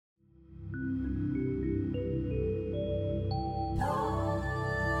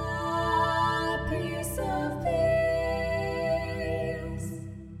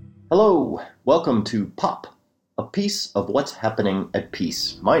Hello, welcome to Pop, a piece of what's happening at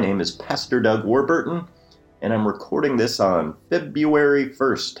peace. My name is Pastor Doug Warburton, and I'm recording this on February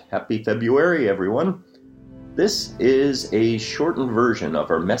 1st. Happy February, everyone. This is a shortened version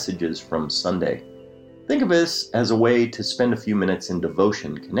of our messages from Sunday. Think of this as a way to spend a few minutes in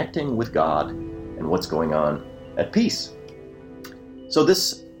devotion, connecting with God and what's going on at peace. So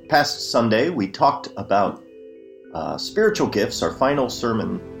this past Sunday, we talked about spiritual gifts, our final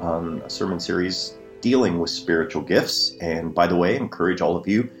sermon on a sermon series dealing with spiritual gifts. And by the way, I encourage all of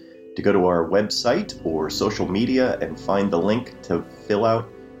you to go to our website or social media and find the link to fill out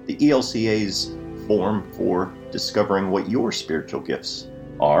the ELCA's form for discovering what your spiritual gifts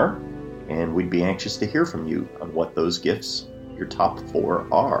are. And we'd be anxious to hear from you on what those gifts, your top 4,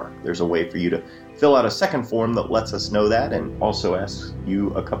 are. There's a way for you to fill out a second form that lets us know that and also asks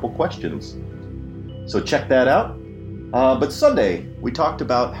you a couple questions. So check that out. But Sunday, we talked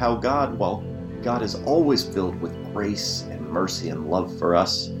about how God is always filled with grace and mercy and love for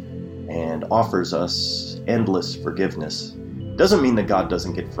us and offers us endless forgiveness. Doesn't mean that God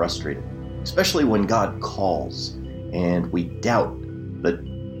doesn't get frustrated, especially when God calls and we doubt that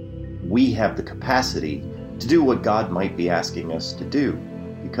we have the capacity to do what God might be asking us to do.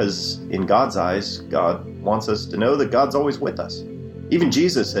 Because in God's eyes, God wants us to know that God's always with us. Even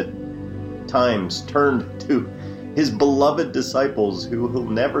Jesus at times turned to his beloved disciples who he'll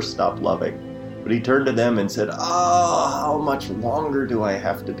never stop loving. But he turned to them and said, how much longer do I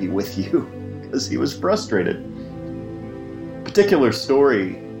have to be with you? Because he was frustrated. A particular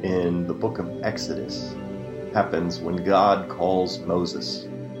story in the book of Exodus happens when God calls Moses.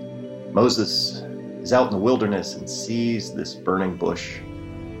 Moses is out in the wilderness and sees this burning bush.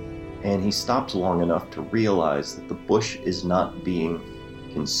 And he stops long enough to realize that the bush is not being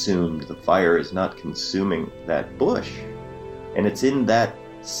consumed. The fire is not consuming that bush. And it's in that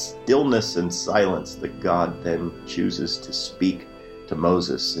stillness and silence that God then chooses to speak to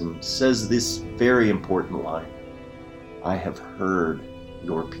Moses and says this very important line: I have heard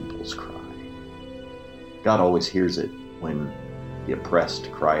your people's cry. God always hears it when the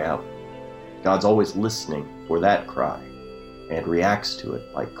oppressed cry out. God's always listening for that cry and reacts to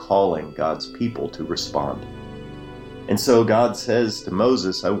it by calling God's people to respond. And so God says to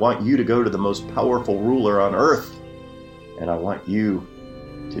Moses, I want you to go to the most powerful ruler on earth, and I want you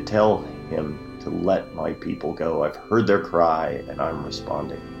to tell him to let my people go. I've heard their cry, and I'm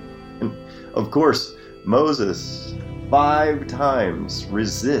responding. And of course, Moses 5 times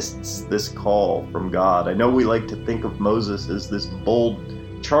resists this call from God. I know we like to think of Moses as this bold,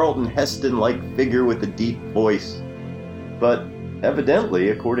 Charlton Heston-like figure with a deep voice, but evidently,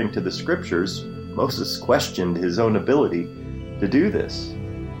 according to the scriptures, Moses questioned his own ability to do this.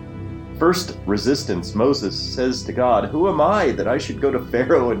 First resistance, Moses says to God, who am I that I should go to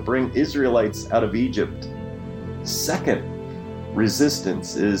Pharaoh and bring Israelites out of Egypt? Second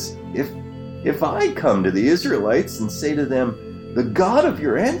resistance is, if I come to the Israelites and say to them, the God of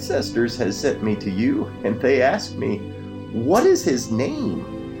your ancestors has sent me to you, and they ask me, what is his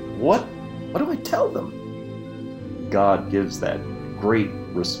name? What do I tell them? God gives that great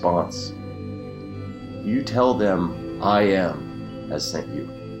response. You tell them, I am has sent you.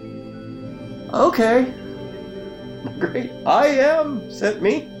 Okay, great, I am sent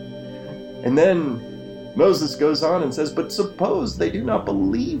me. And then Moses goes on and says, but suppose they do not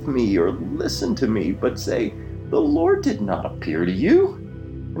believe me or listen to me, but say, the Lord did not appear to you.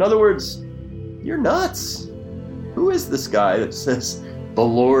 In other words, you're nuts. Who is this guy that says, the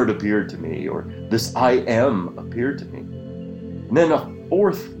Lord appeared to me, or this I am appeared to me? And then a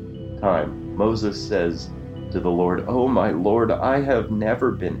 4th time, Moses says to the Lord, oh my Lord, I have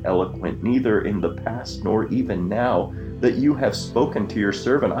never been eloquent, neither in the past nor even now, that you have spoken to your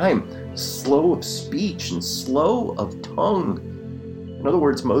servant. I am slow of speech and slow of tongue. In other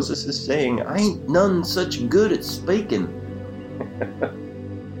words, Moses is saying, I ain't none such good at speaking.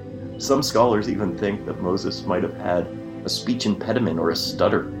 Some scholars even think that Moses might have had a speech impediment or a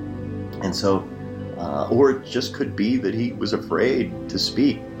stutter. And so, or it just could be that he was afraid to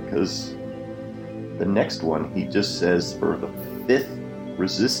speak, because the next one, he just says, for the 5th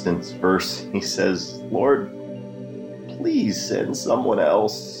resistance verse, he says, Lord, please send someone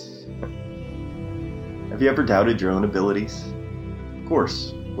else. Have you ever doubted your own abilities? Of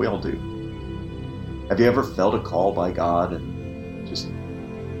course, we all do. Have you ever felt a call by God and just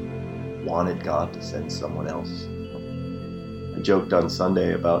wanted God to send someone else? I joked on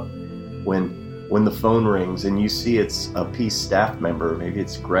Sunday about when the phone rings and you see it's a Peace staff member, maybe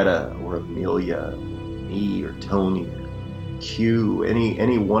it's Greta or Amelia, me or Tony, or Q,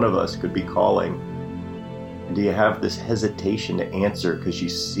 any one of us could be calling. Do you have this hesitation to answer because you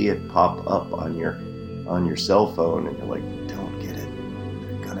see it pop up on your cell phone and you're like, don't get it.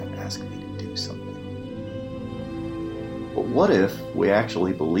 They're gonna ask me to do something. But what if we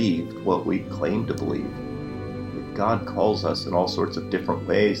actually believed what we claim to believe? That God calls us in all sorts of different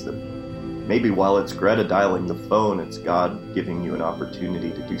ways, that maybe while it's Greta dialing the phone, it's God giving you an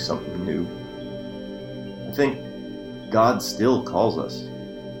opportunity to do something new. I think God still calls us.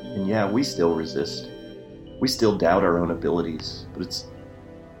 And yeah, we still resist. We still doubt our own abilities. But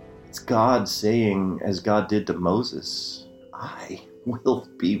it's God saying, as God did to Moses, I will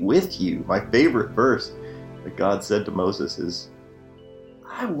be with you. My favorite verse that God said to Moses is,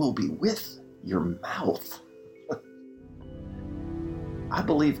 I will be with your mouth. I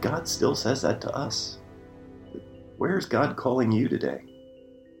believe God still says that to us. Where is God calling you today?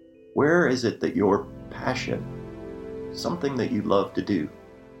 Where is it that your passion, something that you love to do,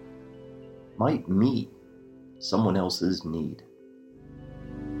 might meet someone else's need?